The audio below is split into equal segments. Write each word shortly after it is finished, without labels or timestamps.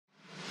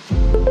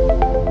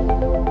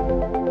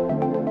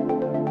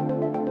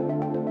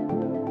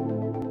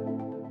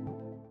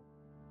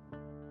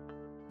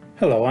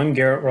Hello, I'm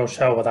Garrett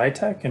Rochelle with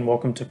iTech and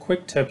welcome to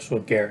Quick Tips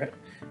with Garrett.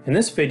 In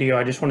this video,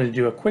 I just wanted to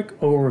do a quick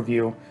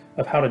overview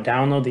of how to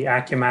download the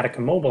Acumatica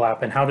mobile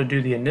app and how to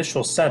do the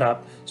initial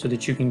setup so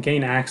that you can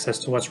gain access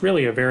to what's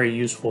really a very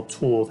useful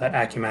tool that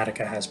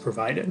Acumatica has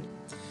provided.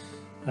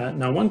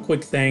 Now, one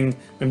quick thing,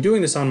 I'm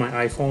doing this on my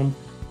iPhone.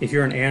 If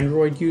you're an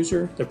Android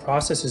user, the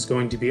process is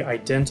going to be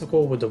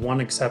identical with the one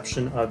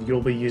exception of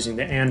you'll be using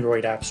the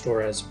Android App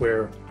Store as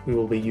where we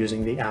will be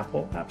using the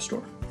Apple App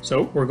Store.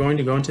 So we're going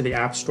to go into the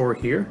App Store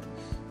here.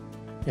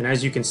 And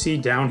as you can see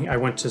down here, I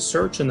went to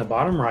search in the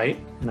bottom right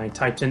and I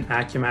typed in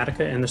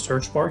Acumatica in the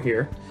search bar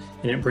here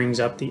and it brings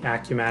up the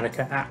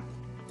Acumatica app.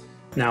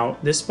 Now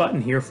this button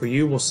here for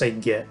you will say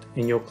Get,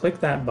 and you'll click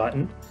that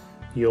button.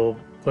 You'll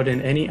put in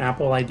any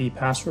Apple ID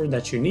password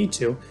that you need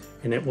to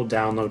and it will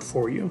download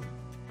for you.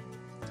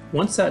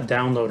 Once that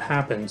download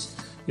happens,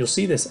 you'll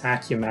see this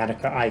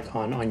Acumatica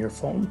icon on your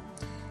phone.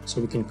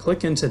 So we can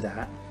click into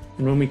that,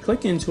 and when we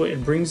click into it,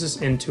 it brings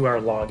us into our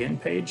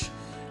login page.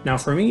 Now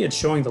for me, it's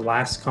showing the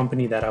last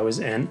company that I was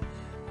in.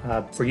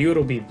 For you,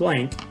 it'll be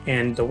blank,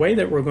 and the way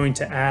that we're going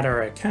to add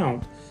our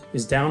account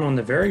is down on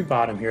the very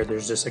bottom here.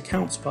 There's this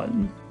accounts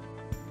button.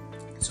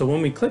 So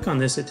when we click on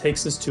this, it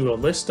takes us to a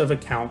list of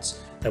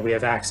accounts that we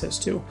have access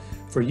to.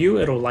 For you,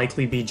 it'll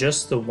likely be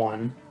just the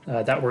one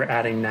that we're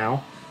adding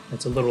now.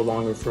 It's a little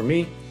longer for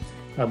me,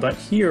 but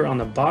here on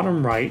the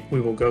bottom right,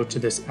 we will go to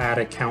this Add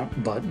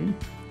Account button.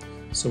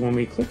 So when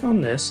we click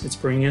on this, it's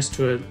bringing us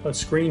to a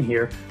screen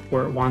here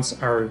where it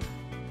wants our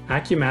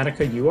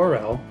Acumatica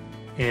URL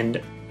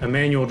and a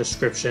manual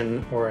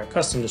description or a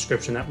custom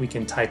description that we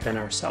can type in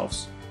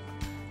ourselves.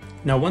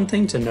 Now, one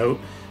thing to note,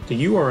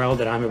 the URL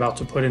that I'm about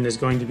to put in is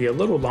going to be a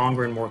little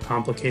longer and more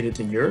complicated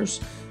than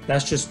yours.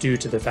 That's just due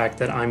to the fact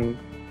that I'm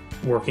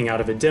working out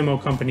of a demo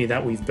company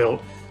that we've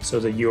built, so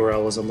the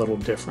URL is a little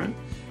different.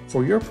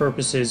 For your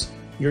purposes,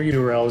 your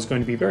URL is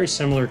going to be very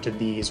similar to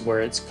these,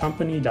 where it's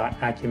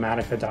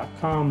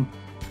company.acumatica.com,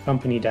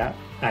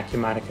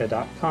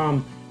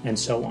 company.acumatica.com, and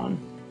so on.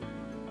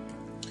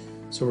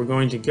 So we're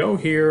going to go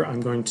here, I'm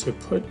going to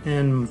put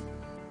in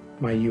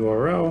my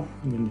URL,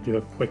 I'm going to do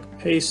a quick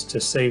paste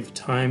to save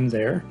time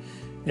there,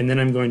 and then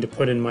I'm going to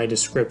put in my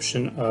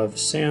description of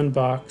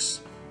Sandbox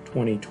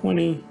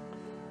 2020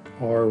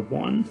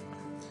 R1,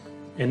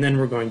 and then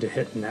we're going to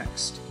hit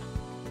Next.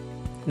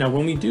 Now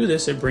when we do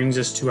this, it brings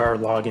us to our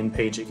login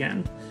page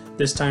again,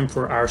 this time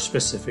for our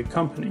specific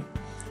company.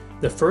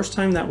 The first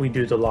time that we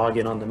do the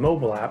login on the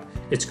mobile app,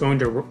 it's going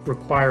to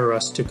require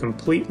us to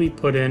completely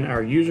put in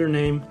our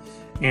username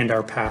and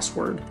our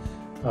password.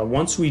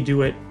 Once we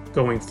do it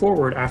going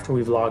forward after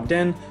we've logged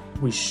in,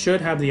 we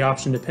should have the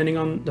option, depending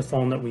on the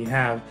phone that we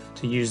have,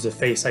 to use the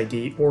Face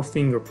ID or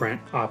fingerprint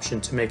option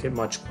to make it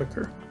much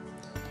quicker.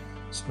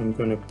 So I'm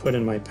going to put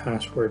in my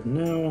password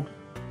now.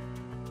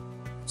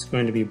 It's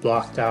going to be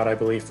blocked out, I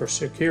believe, for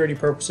security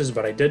purposes,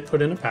 but I did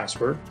put in a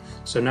password.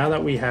 So now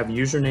that we have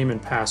username and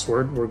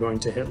password, we're going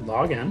to hit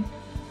login.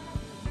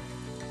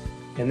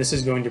 And this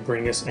is going to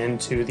bring us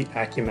into the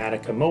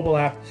Acumatica mobile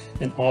app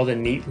and all the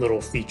neat little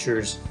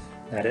features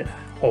that it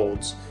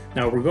holds.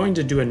 Now we're going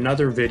to do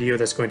another video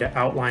that's going to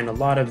outline a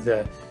lot of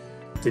the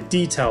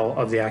detail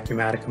of the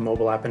Acumatica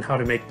mobile app and how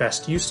to make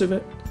best use of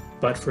it.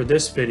 But for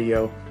this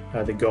video,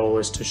 the goal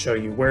is to show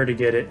you where to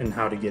get it and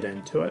how to get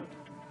into it.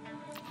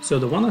 So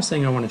the one last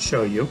thing I want to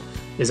show you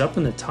is up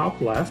in the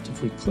top left.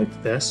 If we click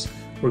this,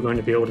 we're going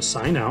to be able to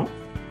sign out.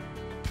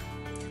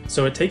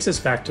 So it takes us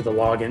back to the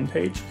login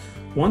page.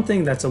 One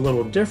thing that's a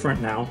little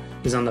different now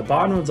is on the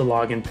bottom of the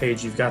login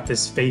page, you've got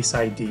this Face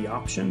ID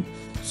option.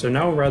 So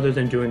now rather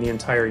than doing the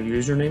entire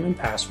username and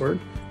password,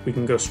 we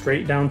can go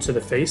straight down to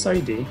the Face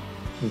ID.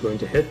 I'm going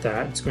to hit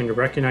that. It's going to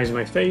recognize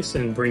my face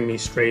and bring me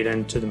straight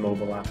into the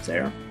mobile app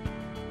there.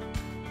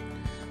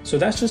 So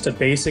that's just a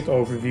basic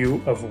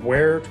overview of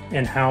where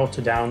and how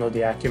to download the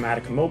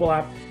Acumatica mobile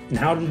app and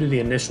how to do the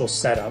initial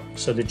setup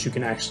so that you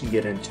can actually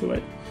get into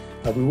it.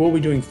 We will be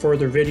doing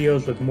further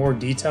videos with more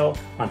detail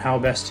on how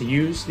best to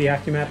use the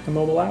Acumatica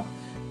mobile app.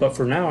 But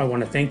for now, I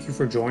want to thank you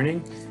for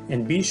joining,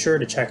 and be sure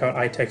to check out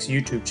iTech's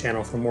YouTube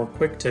channel for more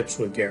quick tips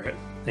with Garrett.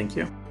 Thank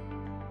you.